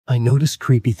I noticed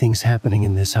creepy things happening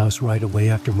in this house right away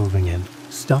after moving in.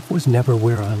 Stuff was never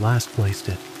where I last placed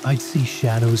it. I'd see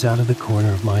shadows out of the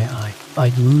corner of my eye.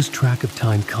 I'd lose track of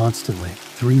time constantly.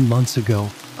 3 months ago,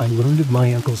 I learned of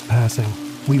my uncle's passing.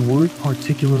 We weren't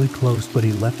particularly close, but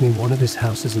he left me one of his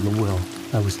houses in the will.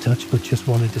 I was touched but just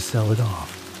wanted to sell it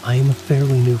off. I am a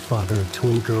fairly new father of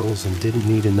twin girls and didn't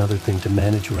need another thing to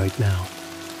manage right now.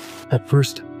 At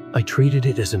first, I treated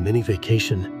it as a mini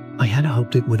vacation. I had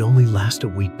hoped it would only last a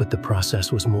week, but the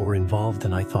process was more involved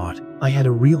than I thought. I had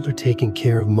a realtor taking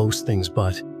care of most things,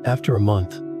 but after a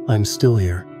month, I'm still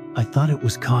here. I thought it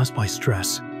was caused by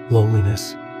stress,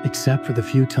 loneliness. Except for the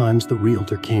few times the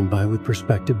realtor came by with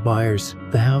prospective buyers,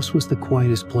 the house was the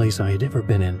quietest place I had ever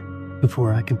been in.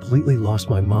 Before I completely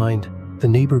lost my mind, the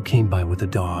neighbor came by with a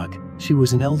dog. She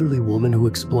was an elderly woman who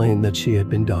explained that she had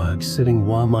been dog sitting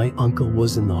while my uncle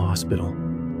was in the hospital.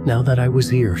 Now that I was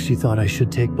here, she thought I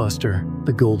should take Buster,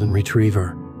 the golden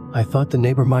retriever. I thought the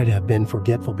neighbor might have been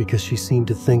forgetful because she seemed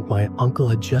to think my uncle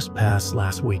had just passed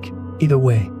last week. Either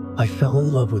way, I fell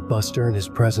in love with Buster and his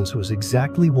presence was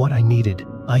exactly what I needed.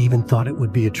 I even thought it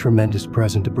would be a tremendous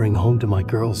present to bring home to my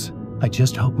girls. I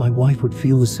just hoped my wife would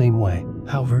feel the same way.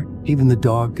 However, even the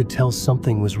dog could tell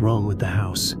something was wrong with the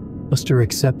house. Buster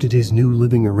accepted his new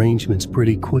living arrangements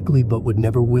pretty quickly but would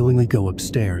never willingly go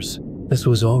upstairs. This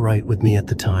was all right with me at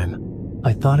the time.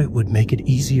 I thought it would make it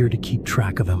easier to keep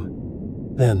track of him.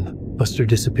 Then, Buster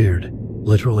disappeared.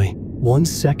 Literally, 1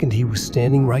 second he was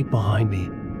standing right behind me.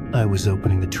 I was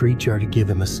opening the treat jar to give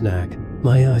him a snack.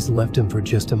 My eyes left him for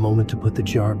just a moment to put the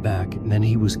jar back, and then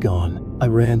he was gone. I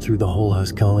ran through the whole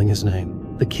house calling his name.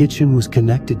 The kitchen was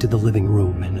connected to the living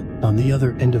room, and on the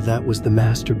other end of that was the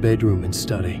master bedroom and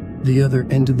study. The other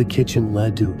end of the kitchen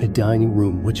led to a dining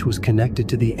room which was connected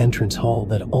to the entrance hall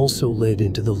that also led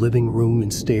into the living room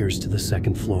and stairs to the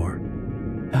second floor.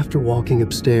 After walking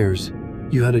upstairs,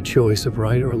 you had a choice of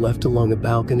right or left along a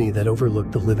balcony that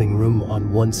overlooked the living room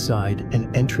on one side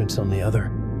and entrance on the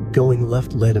other. Going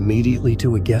left led immediately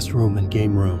to a guest room and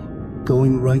game room.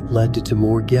 Going right led to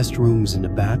more guest rooms and a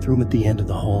bathroom at the end of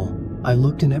the hall. I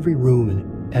looked in every room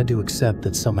and had to accept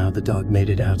that somehow the dog made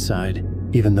it outside,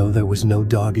 even though there was no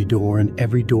doggy door and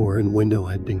every door and window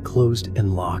had been closed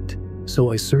and locked.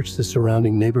 So I searched the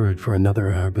surrounding neighborhood for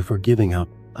another hour before giving up.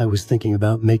 I was thinking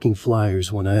about making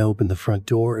flyers when I opened the front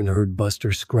door and heard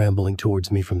Buster scrambling towards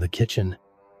me from the kitchen.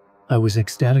 I was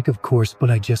ecstatic, of course,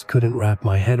 but I just couldn't wrap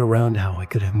my head around how I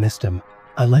could have missed him.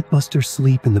 I let Buster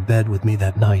sleep in the bed with me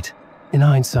that night. In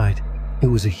hindsight, it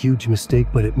was a huge mistake,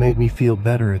 but it made me feel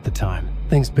better at the time.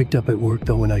 Things picked up at work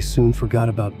though, and I soon forgot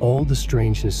about all the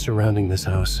strangeness surrounding this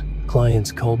house.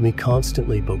 Clients called me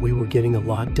constantly, but we were getting a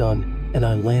lot done, and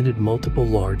I landed multiple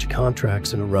large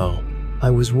contracts in a row. I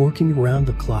was working around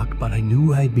the clock, but I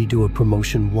knew I'd be due a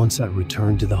promotion once I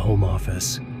returned to the home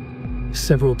office.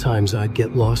 Several times I'd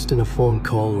get lost in a phone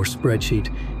call or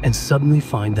spreadsheet and suddenly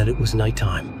find that it was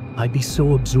nighttime. I'd be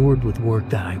so absorbed with work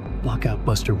that I'd block out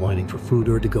Buster whining for food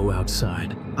or to go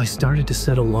outside. I started to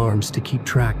set alarms to keep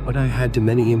track, but I had too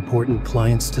many important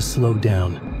clients to slow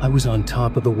down. I was on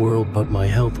top of the world, but my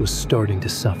health was starting to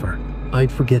suffer.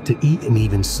 I'd forget to eat and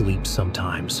even sleep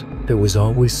sometimes. There was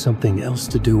always something else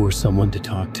to do or someone to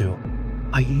talk to.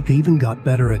 I even got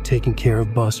better at taking care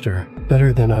of Buster,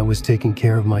 better than I was taking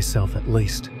care of myself at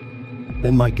least.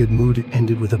 Then my good mood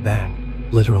ended with a bang.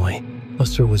 Literally,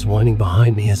 Buster was whining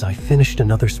behind me as I finished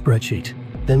another spreadsheet.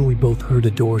 Then we both heard a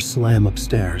door slam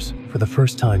upstairs. For the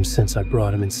first time since I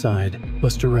brought him inside,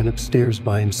 Buster ran upstairs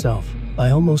by himself. I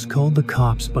almost called the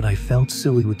cops, but I felt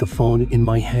silly with the phone in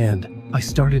my hand. I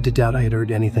started to doubt I had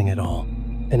heard anything at all.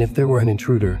 And if there were an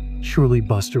intruder, surely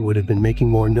Buster would have been making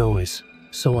more noise.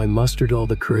 So I mustered all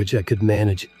the courage I could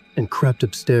manage and crept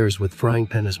upstairs with frying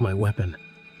pan as my weapon.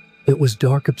 It was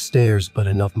dark upstairs, but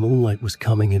enough moonlight was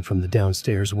coming in from the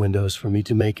downstairs windows for me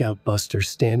to make out Buster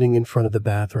standing in front of the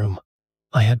bathroom.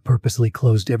 I had purposely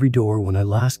closed every door when I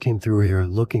last came through here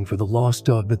looking for the lost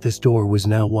dog, but this door was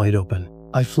now wide open.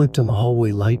 I flipped on the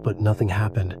hallway light, but nothing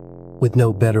happened. With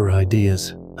no better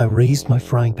ideas, I raised my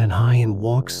frying pan high and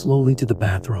walked slowly to the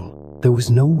bathroom. There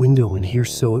was no window in here,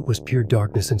 so it was pure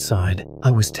darkness inside. I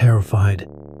was terrified.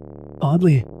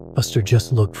 Oddly, Buster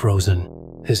just looked frozen.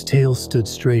 His tail stood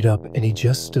straight up and he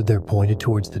just stood there pointed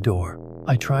towards the door.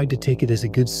 I tried to take it as a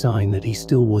good sign that he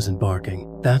still wasn't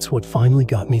barking. That's what finally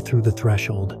got me through the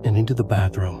threshold and into the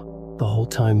bathroom. The whole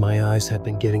time my eyes had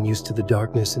been getting used to the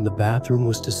darkness, and the bathroom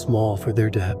was too small for there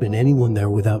to have been anyone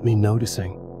there without me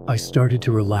noticing. I started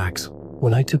to relax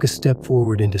when I took a step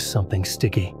forward into something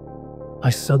sticky.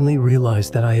 I suddenly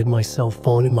realized that I had my cell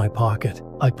phone in my pocket.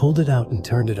 I pulled it out and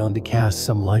turned it on to cast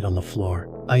some light on the floor.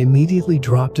 I immediately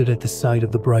dropped it at the sight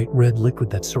of the bright red liquid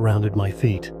that surrounded my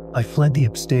feet. I fled the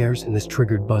upstairs and this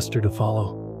triggered Buster to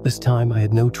follow. This time I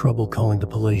had no trouble calling the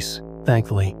police.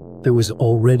 Thankfully, there was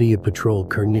already a patrol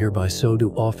car nearby, so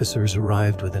two officers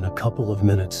arrived within a couple of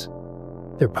minutes.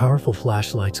 Their powerful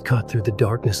flashlights cut through the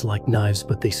darkness like knives,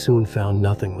 but they soon found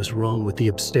nothing was wrong with the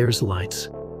upstairs lights.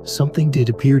 Something did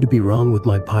appear to be wrong with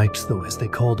my pipes though, as they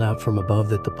called out from above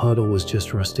that the puddle was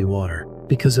just rusty water.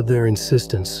 Because of their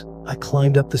insistence, I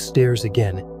climbed up the stairs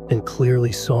again and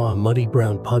clearly saw a muddy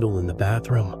brown puddle in the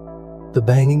bathroom. The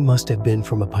banging must have been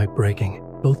from a pipe breaking.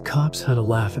 Both cops had a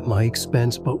laugh at my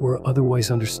expense but were otherwise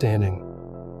understanding.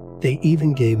 They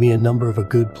even gave me a number of a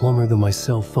good plumber, though my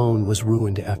cell phone was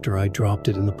ruined after I dropped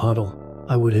it in the puddle.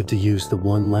 I would have to use the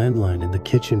one landline in the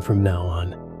kitchen from now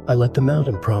on. I let them out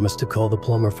and promised to call the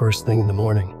plumber first thing in the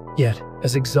morning. Yet,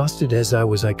 as exhausted as I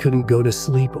was, I couldn't go to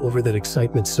sleep over that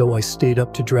excitement, so I stayed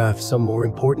up to draft some more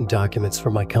important documents for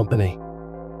my company.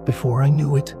 Before I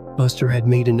knew it, Buster had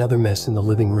made another mess in the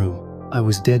living room. I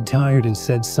was dead tired and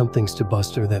said some things to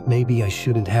Buster that maybe I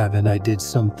shouldn't have, and I did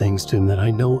some things to him that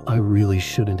I know I really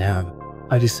shouldn't have.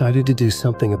 I decided to do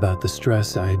something about the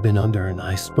stress I had been under, and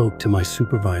I spoke to my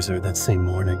supervisor that same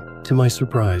morning. To my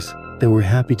surprise, they were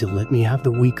happy to let me have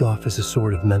the week off as a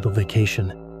sort of mental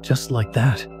vacation. Just like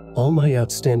that, all my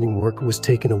outstanding work was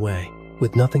taken away.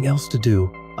 With nothing else to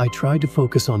do, I tried to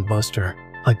focus on Buster.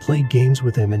 I played games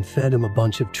with him and fed him a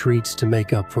bunch of treats to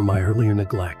make up for my earlier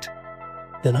neglect.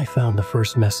 Then I found the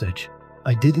first message.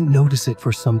 I didn't notice it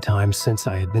for some time since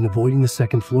I had been avoiding the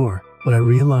second floor, but I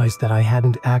realized that I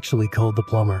hadn't actually called the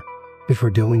plumber. Before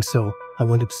doing so, I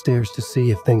went upstairs to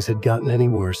see if things had gotten any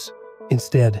worse.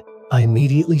 Instead, I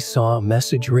immediately saw a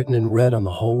message written in red on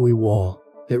the hallway wall.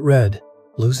 It read,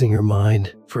 "Losing your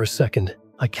mind." For a second,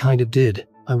 I kind of did.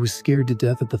 I was scared to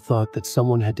death at the thought that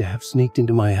someone had to have sneaked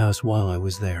into my house while I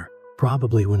was there,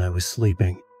 probably when I was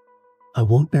sleeping. I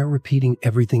won't bear repeating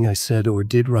everything I said or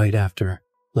did right after.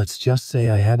 Let's just say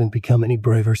I hadn't become any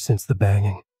braver since the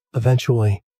banging.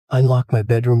 Eventually, I locked my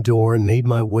bedroom door and made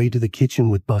my way to the kitchen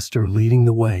with Buster leading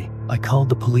the way. I called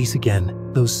the police again.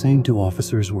 Those same two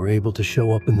officers were able to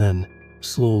show up, and then,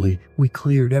 slowly, we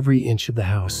cleared every inch of the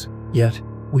house. Yet,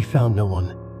 we found no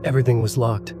one. Everything was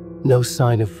locked. No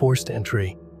sign of forced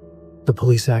entry. The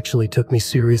police actually took me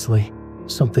seriously,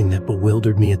 something that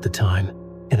bewildered me at the time,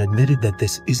 and admitted that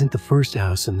this isn't the first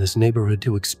house in this neighborhood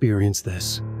to experience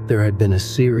this. There had been a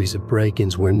series of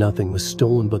break-ins where nothing was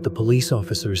stolen, but the police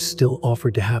officers still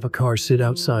offered to have a car sit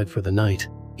outside for the night.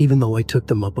 Even though I took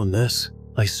them up on this,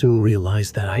 I soon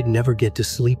realized that I'd never get to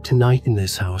sleep tonight in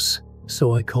this house.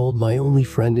 So I called my only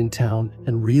friend in town,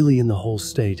 and really in the whole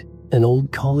state, an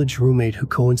old college roommate who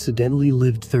coincidentally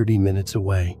lived 30 minutes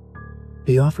away.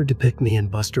 He offered to pick me and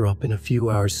Buster up in a few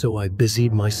hours, so I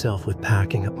busied myself with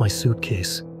packing up my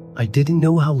suitcase. I didn't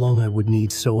know how long I would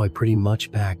need, so I pretty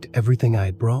much packed everything I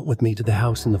had brought with me to the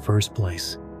house in the first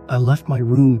place. I left my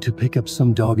room to pick up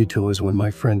some doggy toys when my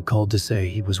friend called to say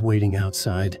he was waiting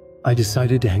outside. I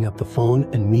decided to hang up the phone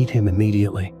and meet him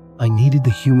immediately. I needed the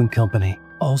human company.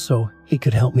 Also, he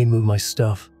could help me move my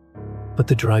stuff. But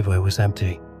the driveway was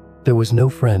empty. There was no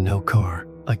friend, no car.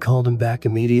 I called him back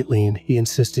immediately and he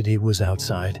insisted he was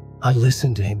outside. I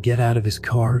listened to him get out of his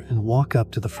car and walk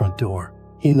up to the front door.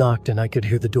 He knocked and I could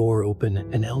hear the door open.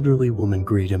 An elderly woman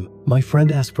greet him. My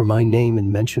friend asked for my name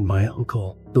and mentioned my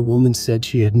uncle. The woman said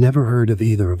she had never heard of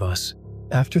either of us.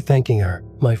 After thanking her,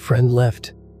 my friend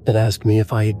left and asked me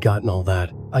if I had gotten all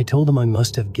that. I told him I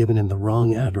must have given him the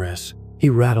wrong address. He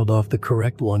rattled off the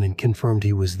correct one and confirmed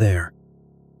he was there.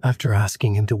 After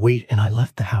asking him to wait, and I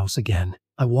left the house again.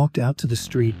 I walked out to the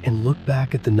street and looked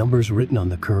back at the numbers written on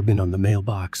the curb and on the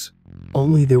mailbox.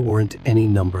 Only there weren't any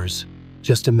numbers.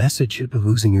 Just a message of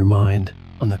 "losing your mind"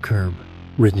 on the curb,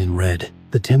 written in red.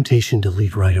 The temptation to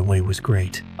leave right away was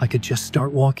great. I could just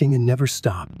start walking and never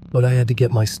stop. But I had to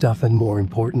get my stuff and, more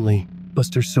importantly,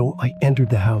 Buster, so I entered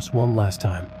the house one last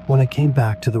time. When I came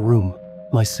back to the room,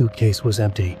 my suitcase was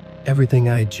empty. Everything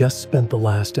I had just spent the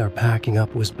last hour packing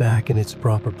up was back in its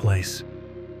proper place.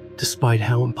 Despite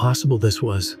how impossible this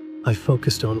was, I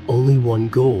focused on only one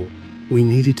goal. We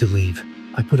needed to leave.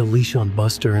 I put a leash on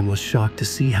Buster and was shocked to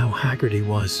see how haggard he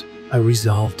was. I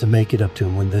resolved to make it up to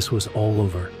him when this was all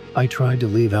over. I tried to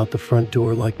leave out the front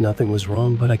door like nothing was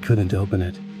wrong, but I couldn't open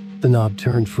it. The knob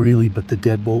turned freely, but the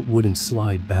deadbolt wouldn't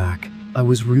slide back. I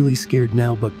was really scared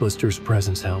now, but Buster's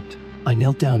presence helped. I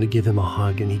knelt down to give him a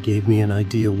hug and he gave me an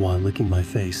idea while licking my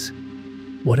face.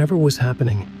 Whatever was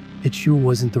happening, it sure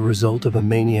wasn't the result of a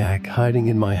maniac hiding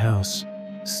in my house.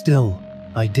 Still,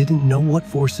 I didn't know what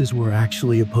forces were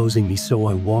actually opposing me, so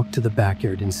I walked to the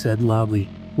backyard and said loudly,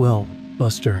 "Well,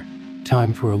 Buster,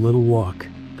 time for a little walk."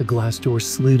 The glass door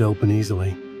slid open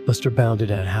easily. Buster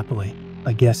bounded out happily.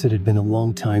 I guess it had been a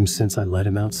long time since I let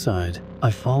him outside.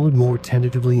 I followed more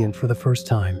tentatively and for the first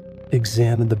time,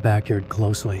 examined the backyard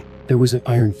closely. There was an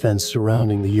iron fence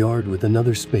surrounding the yard with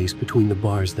another space between the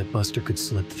bars that Buster could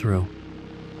slip through.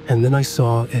 And then I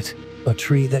saw it, a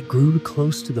tree that grew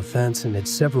close to the fence and had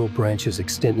several branches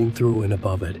extending through and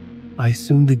above it. I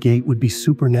assumed the gate would be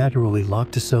supernaturally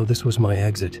locked, so this was my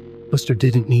exit. Buster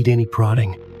didn't need any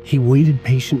prodding. He waited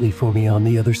patiently for me on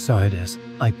the other side as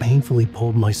I painfully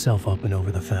pulled myself up and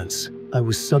over the fence. I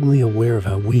was suddenly aware of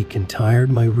how weak and tired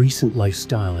my recent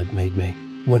lifestyle had made me.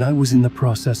 When I was in the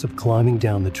process of climbing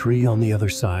down the tree on the other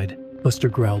side, Buster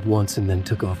growled once and then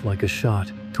took off like a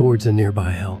shot towards a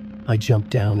nearby hill. I jumped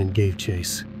down and gave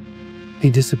chase. He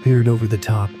disappeared over the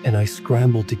top and I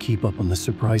scrambled to keep up on the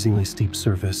surprisingly steep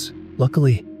surface.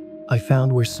 Luckily, I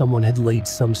found where someone had laid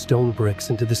some stone bricks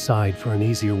into the side for an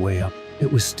easier way up.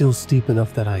 It was still steep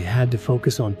enough that I had to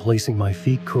focus on placing my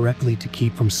feet correctly to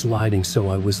keep from sliding, so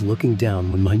I was looking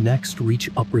down when my next reach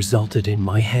up resulted in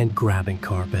my hand grabbing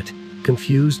carpet.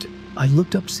 Confused, I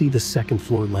looked up to see the second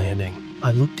floor landing.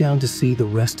 I looked down to see the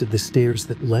rest of the stairs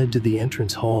that led to the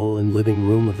entrance hall and living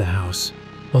room of the house.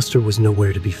 Buster was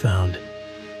nowhere to be found.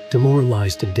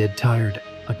 Demoralized and dead tired,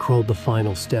 I crawled the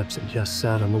final steps and just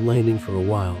sat on the landing for a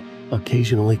while,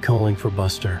 occasionally calling for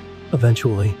Buster.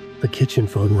 Eventually, the kitchen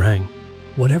phone rang.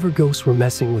 Whatever ghosts were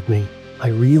messing with me, I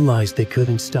realized they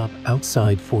couldn't stop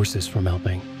outside forces from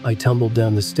helping. I tumbled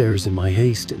down the stairs in my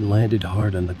haste and landed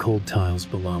hard on the cold tiles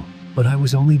below. But I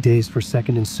was only dazed for a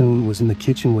second and soon was in the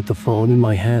kitchen with the phone in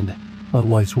my hand. My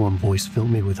wife's warm voice filled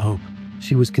me with hope.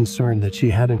 She was concerned that she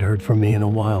hadn't heard from me in a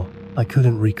while. I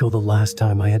couldn't recall the last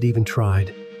time I had even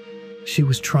tried. She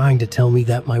was trying to tell me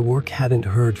that my work hadn't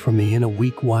heard from me in a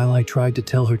week while I tried to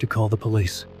tell her to call the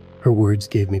police. Her words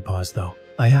gave me pause though.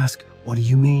 I asked, "What do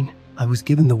you mean? I was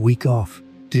given the week off."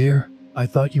 "Dear, I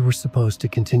thought you were supposed to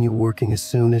continue working as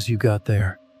soon as you got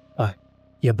there."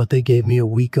 Yeah, but they gave me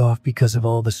a week off because of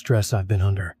all the stress I've been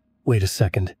under." "Wait a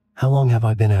second, how long have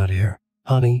I been out here?"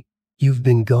 "Honey, you've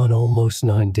been gone almost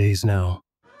 9 days now."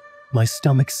 My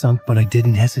stomach sunk, but I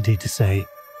didn't hesitate to say,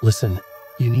 "Listen,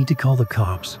 you need to call the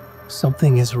cops.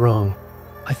 Something is wrong.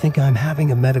 I think I'm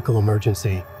having a medical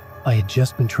emergency." I had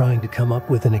just been trying to come up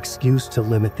with an excuse to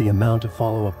limit the amount of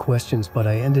follow-up questions, but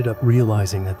I ended up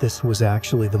realizing that this was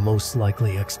actually the most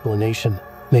likely explanation.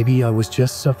 Maybe I was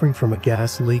just suffering from a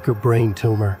gas leak or brain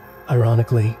tumor.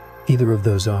 Ironically, either of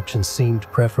those options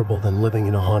seemed preferable than living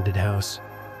in a haunted house.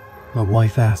 My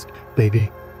wife asked, "Baby,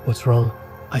 what's wrong?"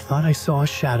 "I thought I saw a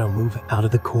shadow move out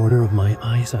of the corner of my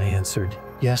eyes," I answered.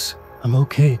 "Yes, I'm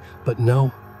okay, but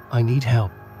no, I need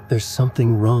help. There's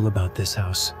something wrong about this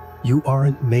house. You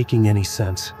aren't making any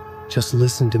sense. Just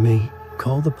listen to me.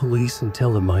 Call the police and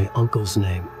tell them my uncle's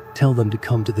name. Tell them to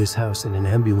come to this house and an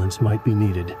ambulance might be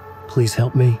needed. Please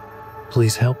help me.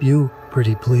 Please help you.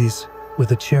 Pretty please."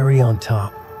 With a cherry on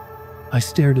top. I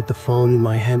stared at the phone in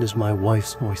my hand as my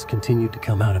wife's voice continued to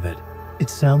come out of it. It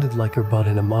sounded like her, but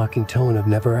in a mocking tone I've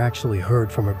never actually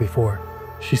heard from her before.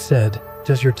 She said,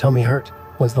 "Does your tummy hurt?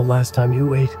 When's the last time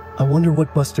you ate? I wonder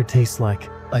what Buster tastes like."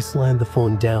 I slammed the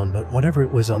phone down, but whatever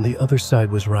it was on the other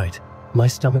side was right. My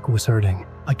stomach was hurting.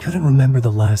 I couldn't remember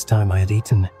the last time I had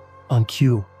eaten. On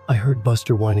cue, I heard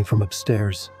Buster whining from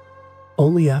upstairs.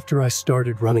 Only after I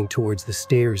started running towards the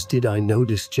stairs did I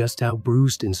notice just how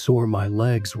bruised and sore my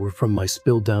legs were from my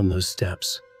spill down those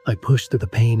steps. I pushed through the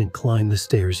pain and climbed the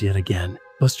stairs yet again.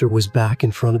 Buster was back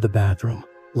in front of the bathroom,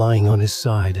 lying on his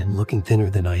side and looking thinner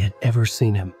than I had ever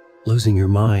seen him. "Losing your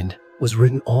mind" was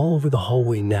written all over the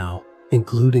hallway now,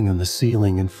 including on the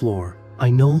ceiling and floor. I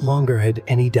no longer had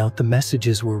any doubt the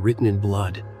messages were written in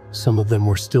blood. Some of them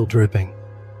were still dripping.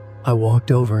 I walked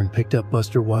over and picked up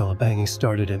Buster while a banging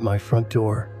started at my front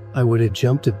door. I would have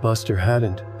jumped if Buster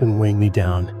hadn't been weighing me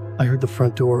down. I heard the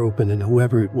front door open and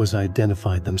whoever it was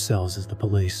identified themselves as the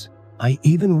police. I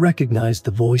even recognized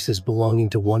the voices belonging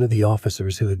to one of the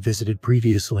officers who had visited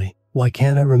previously. Why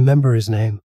can't I remember his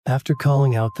name? After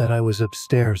calling out that I was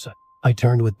upstairs, I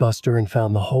turned with Buster and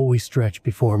found the hallway stretched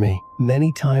before me,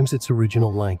 many times its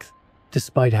original length.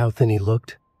 Despite how thin he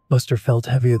looked, Buster felt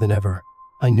heavier than ever.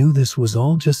 I knew this was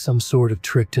all just some sort of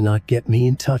trick to not get me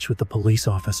in touch with the police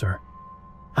officer.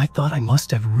 I thought I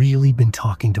must have really been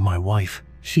talking to my wife.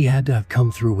 She had to have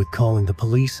come through with calling the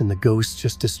police and the ghosts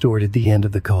just distorted the end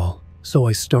of the call. So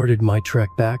I started my trek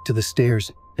back to the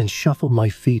stairs and shuffled my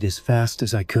feet as fast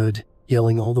as I could,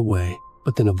 yelling all the way.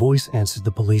 But then a voice answered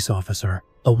the police officer.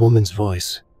 A woman's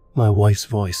voice. My wife's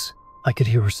voice. I could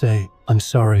hear her say, "I'm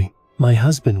sorry. My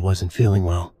husband wasn't feeling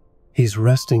well. He's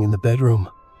resting in the bedroom.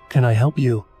 Can I help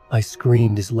you?" I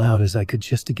screamed as loud as I could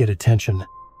just to get attention.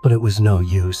 but it was no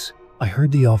use. I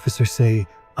heard the officer say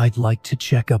I'd like to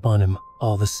check up on him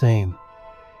all the same.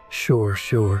 Sure,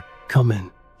 come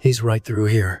in. He's right through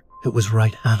here. It was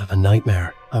right out of a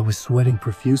nightmare. I was sweating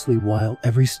profusely while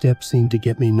every step seemed to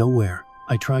get me nowhere.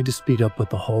 I tried to speed up, but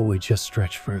the hallway just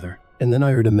stretched further. And then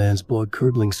I heard a man's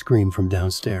blood-curdling scream from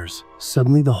downstairs.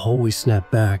 Suddenly the hallway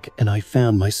snapped back and I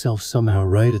found myself somehow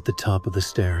right at the top of the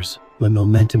stairs. My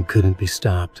momentum couldn't be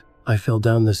stopped. I fell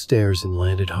down the stairs and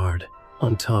landed hard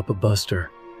on top of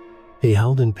Buster. He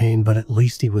howled in pain, but at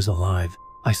least he was alive.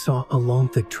 I saw a long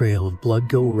thick trail of blood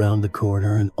go around the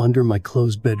corner and under my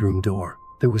closed bedroom door.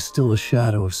 There was still a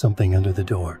shadow of something under the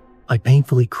door. I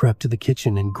painfully crept to the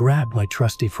kitchen and grabbed my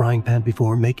trusty frying pan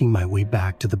before making my way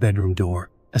back to the bedroom door.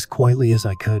 As quietly as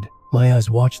I could, my eyes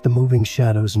watched the moving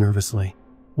shadows nervously.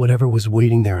 Whatever was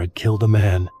waiting there had killed a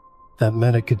man. That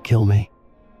meant it could kill me.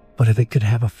 But if it could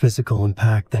have a physical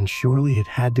impact, then surely it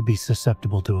had to be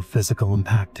susceptible to a physical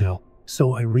impact too.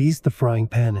 So I raised the frying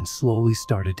pan and slowly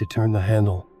started to turn the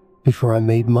handle. Before I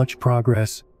made much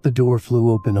progress, the door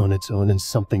flew open on its own and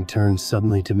something turned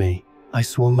suddenly to me. I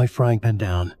swung my frying pan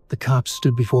down. The cop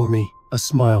stood before me, a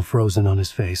smile frozen on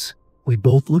his face. We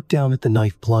both looked down at the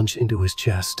knife plunged into his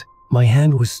chest. My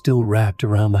hand was still wrapped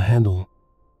around the handle.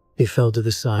 He fell to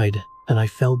the side, and I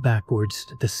fell backwards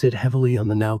to sit heavily on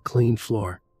the now clean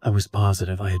floor. I was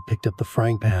positive I had picked up the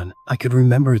frying pan. I could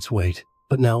remember its weight,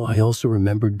 but now I also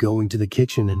remembered going to the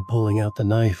kitchen and pulling out the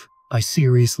knife. I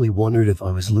seriously wondered if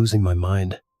I was losing my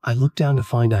mind. I looked down to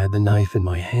find I had the knife in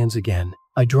my hands again.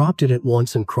 I dropped it at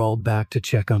once and crawled back to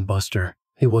check on Buster.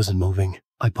 He wasn't moving.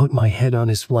 I put my head on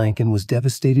his flank and was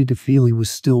devastated to feel he was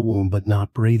still warm but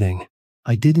not breathing.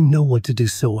 I didn't know what to do,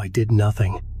 so I did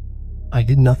nothing. I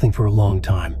did nothing for a long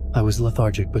time. I was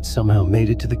lethargic but somehow made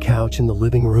it to the couch in the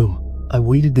living room. I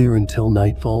waited there until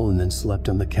nightfall and then slept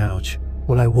on the couch.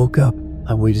 When I woke up,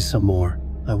 I waited some more.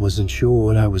 I wasn't sure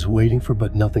what I was waiting for,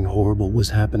 but nothing horrible was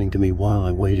happening to me while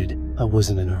I waited. I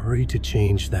wasn't in a hurry to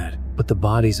change that, but the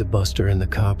bodies of Buster and the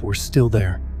cop were still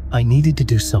there. I needed to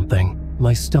do something.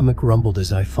 My stomach rumbled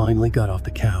as I finally got off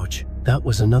the couch. That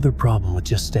was another problem with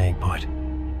just staying put.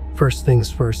 First things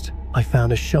first, I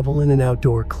found a shovel in an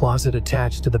outdoor closet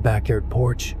attached to the backyard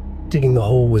porch. Digging the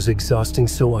hole was exhausting,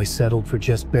 so I settled for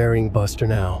just burying Buster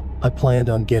now. I planned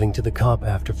on getting to the cop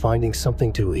after finding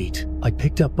something to eat. I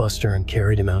picked up Buster and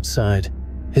carried him outside.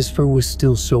 His fur was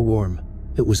still so warm.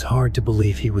 It was hard to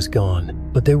believe he was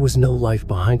gone, but there was no life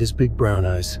behind his big brown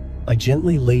eyes. I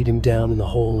gently laid him down in the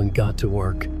hole and got to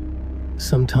work.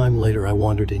 Sometime later, I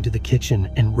wandered into the kitchen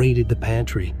and raided the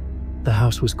pantry. The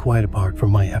house was quiet apart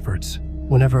from my efforts.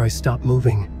 Whenever I stopped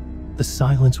moving, the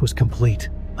silence was complete.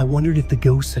 I wondered if the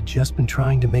ghosts had just been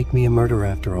trying to make me a murderer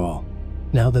after all.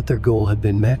 Now that their goal had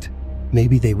been met,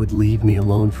 maybe they would leave me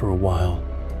alone for a while.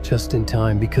 Just in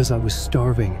time, because I was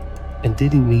starving and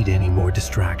didn't need any more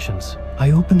distractions.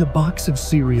 I opened a box of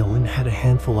cereal and had a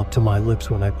handful up to my lips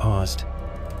when I paused.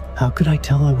 How could I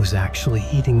tell I was actually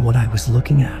eating what I was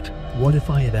looking at? What if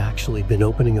I had actually been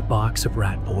opening a box of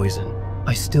rat poison?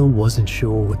 I still wasn't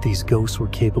sure what these ghosts were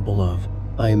capable of.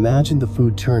 I imagined the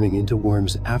food turning into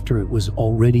worms after it was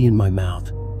already in my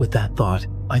mouth. With that thought,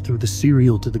 I threw the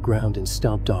cereal to the ground and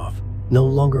stomped off. No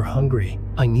longer hungry,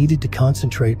 I needed to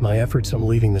concentrate my efforts on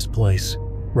leaving this place.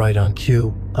 Right on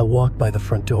cue, I walked by the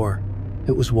front door.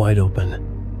 It was wide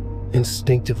open.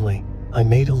 Instinctively, I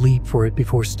made a leap for it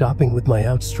before stopping with my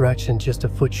outstretched and just a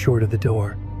foot short of the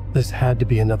door. This had to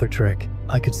be another trick.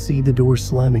 I could see the door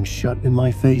slamming shut in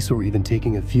my face or even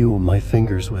taking a few of my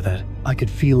fingers with it. I could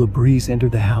feel a breeze enter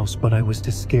the house, but I was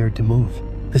too scared to move.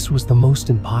 This was the most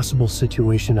impossible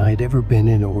situation I had ever been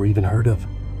in or even heard of.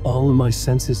 All of my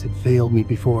senses had failed me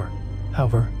before.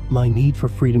 However, my need for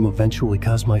freedom eventually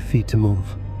caused my feet to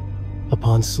move.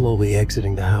 Upon slowly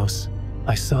exiting the house,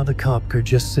 I saw the cop car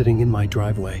just sitting in my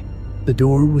driveway. The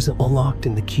door was unlocked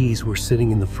and the keys were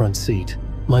sitting in the front seat.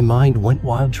 My mind went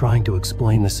wild trying to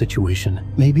explain the situation.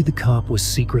 Maybe the cop was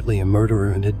secretly a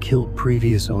murderer and had killed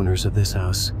previous owners of this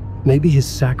house. Maybe his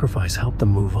sacrifice helped them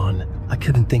move on. I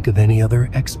couldn't think of any other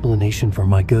explanation for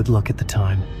my good luck at the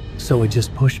time, so I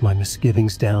just pushed my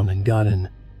misgivings down and got in.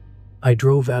 I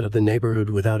drove out of the neighborhood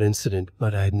without incident,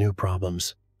 but I had new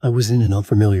problems. I was in an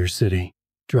unfamiliar city,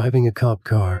 driving a cop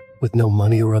car with no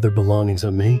money or other belongings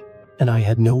on me, and I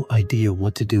had no idea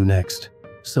what to do next.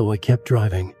 So I kept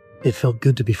driving. It felt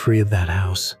good to be free of that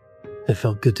house. It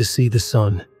felt good to see the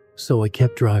sun, so I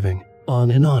kept driving,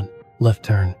 on and on. Left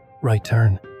turn, right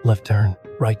turn, left turn,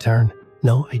 right turn.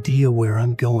 No idea where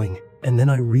I'm going. And then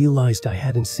I realized I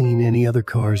hadn't seen any other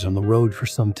cars on the road for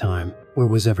some time. Where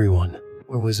was everyone?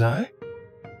 Where was I?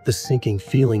 The sinking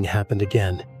feeling happened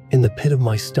again. in the pit of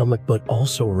my stomach, but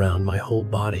also around my whole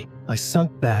body. I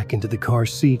sunk back into the car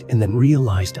seat and then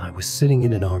realized I was sitting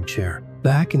in an armchair,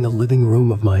 back in the living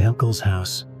room of my uncle's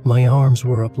house. My arms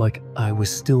were up like I was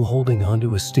still holding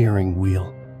onto a steering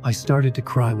wheel. I started to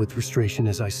cry with frustration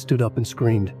as I stood up and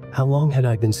screamed. How long had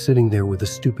I been sitting there with a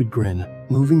stupid grin,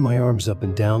 moving my arms up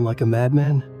and down like a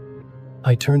madman?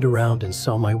 I turned around and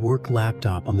saw my work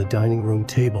laptop on the dining room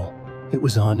table. It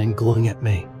was on and glowing at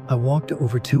me. I walked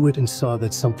over to it and saw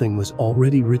that something was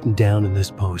already written down in this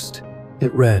post.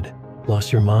 It read,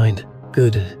 "Lost your mind?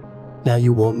 Good. Now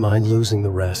you won't mind losing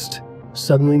the rest."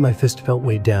 Suddenly my fist felt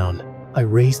weighed down. I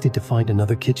raised it to find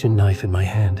another kitchen knife in my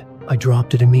hand. I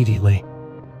dropped it immediately.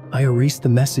 I erased the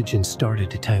message and started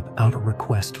to type out a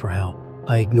request for help.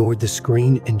 I ignored the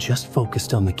screen and just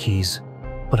focused on the keys.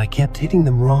 But I kept hitting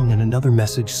them wrong and another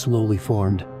message slowly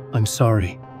formed. "I'm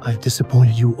sorry. I've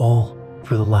disappointed you all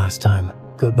for the last time.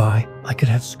 Goodbye." I could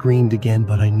have screamed again,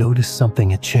 but I noticed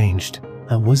something had changed.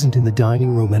 I wasn't in the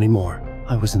dining room anymore.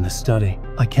 I was in the study.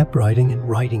 I kept writing and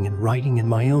writing and writing, and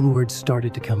my own words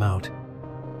started to come out.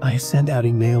 I sent out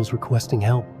emails requesting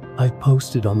help. I've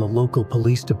posted on the local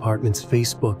police department's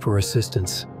Facebook for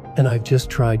assistance, and I've just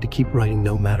tried to keep writing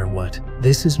no matter what.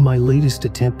 This is my latest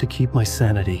attempt to keep my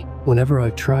sanity. Whenever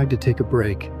I've tried to take a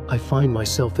break, I find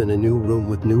myself in a new room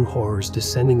with new horrors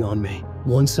descending on me.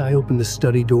 Once I opened the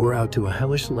study door out to a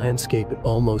hellish landscape and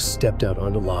almost stepped out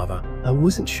onto lava. I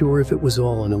wasn't sure if it was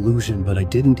all an illusion, but I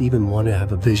didn't even want to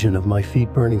have a vision of my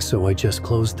feet burning, so I just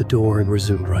closed the door and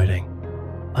resumed writing.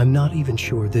 I'm not even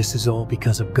sure this is all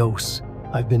because of ghosts.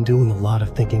 I've been doing a lot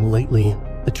of thinking lately.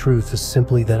 The truth is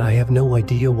simply that I have no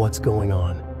idea what's going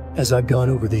on. As I've gone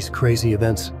over these crazy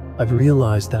events, I've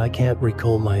realized that I can't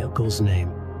recall my uncle's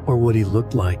name or what he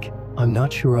looked like. I'm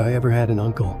not sure I ever had an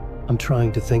uncle. I'm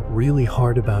trying to think really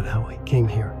hard about how I came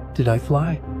here. Did I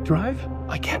fly? Drive?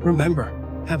 I can't remember.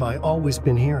 Have I always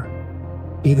been here?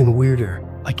 Even weirder,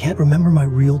 I can't remember my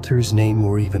realtor's name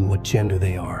or even what gender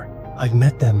they are. I've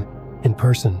met them in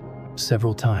person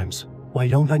several times. Why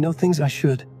don't I know things I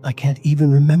should? I can't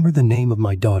even remember the name of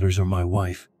my daughters or my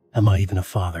wife. Am I even a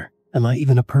father? Am I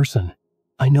even a person?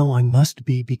 I know I must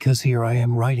be, because here I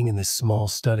am writing in this small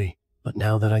study. But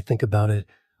now that I think about it,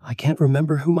 I can't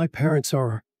remember who my parents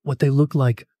are, what they look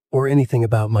like, or anything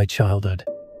about my childhood.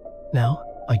 Now,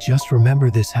 I just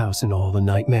remember this house and all the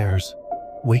nightmares,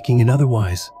 waking and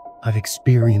otherwise, I've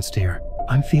experienced here.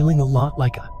 I'm feeling a lot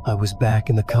like I was back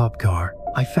in the cop car.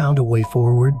 I found a way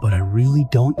forward, but I really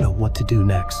don't know what to do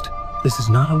next. This is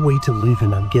not a way to live,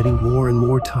 and I'm getting more and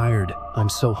more tired. I'm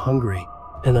so hungry,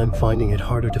 and I'm finding it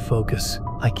harder to focus.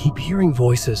 I keep hearing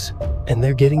voices, and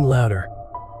they're getting louder.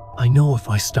 I know if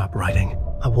I stop writing,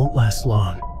 I won't last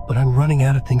long, but I'm running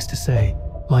out of things to say.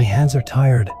 My hands are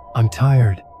tired. I'm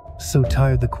tired. So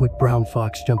tired the quick brown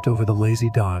fox jumped over the lazy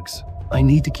dogs. I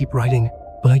need to keep writing,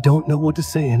 but I don't know what to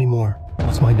say anymore.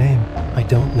 What's my name? I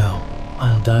don't know.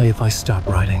 I'll die if I stop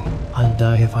writing. I'll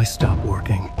die if I stop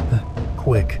working. The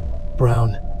quick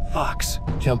brown fox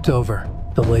jumped over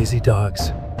the lazy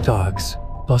dogs. Dogs.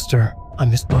 Buster. I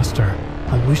miss Buster.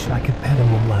 I wish I could pet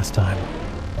him one last time.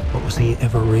 But was he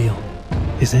ever real?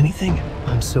 Is anything?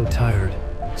 I'm so tired.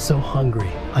 So hungry.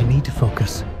 I need to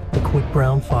focus. The quick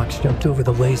brown fox jumped over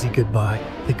the lazy goodbye.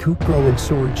 The coop grown and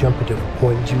sword jumped over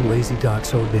pointed you lazy dogs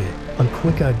so big. I'm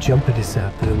quick I've jumped at his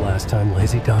after the last time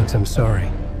lazy dogs I'm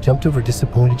sorry. Jumped over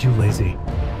disappointed you lazy.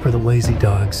 For the lazy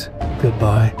dogs.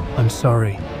 Goodbye. I'm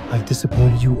sorry. I've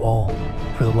disappointed you all.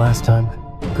 For the last time.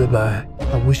 Goodbye.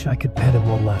 I wish I could pet him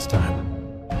one last time.